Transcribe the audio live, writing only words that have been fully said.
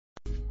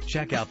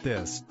Check out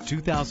this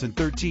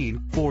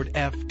 2013 Ford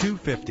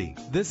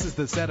F-250. This is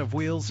the set of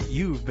wheels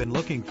you've been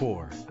looking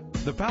for.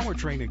 The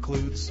powertrain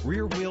includes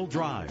rear-wheel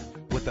drive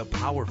with a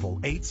powerful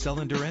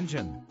 8-cylinder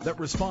engine that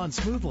responds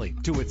smoothly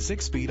to its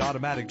 6-speed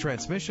automatic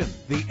transmission.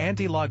 The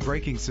anti-lock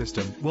braking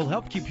system will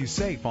help keep you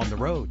safe on the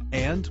road.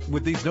 And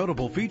with these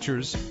notable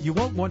features, you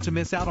won't want to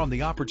miss out on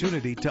the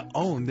opportunity to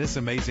own this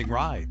amazing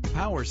ride.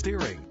 Power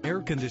steering,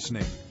 air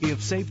conditioning.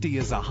 If safety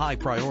is a high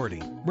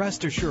priority,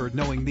 rest assured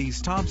knowing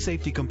these top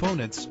safety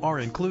components are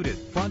included.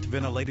 Front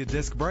ventilated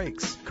disc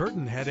brakes,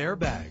 curtain head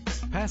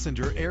airbags,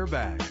 passenger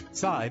airbag,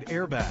 side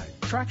airbag,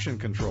 traction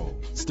control,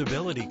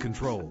 stability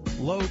control,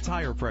 low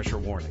tire pressure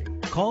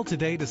warning. Call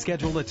today to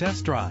schedule a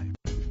test drive.